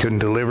and God couldn't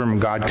deliver them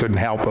and God couldn't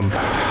help them.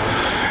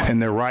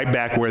 And they're right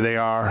back where they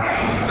are.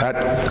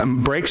 That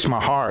breaks my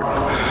heart.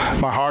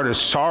 My heart is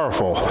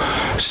sorrowful.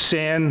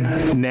 Sin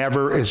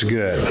never is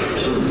good.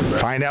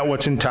 Find out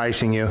what's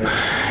enticing you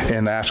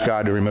and ask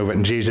God to remove it.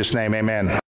 In Jesus' name, amen.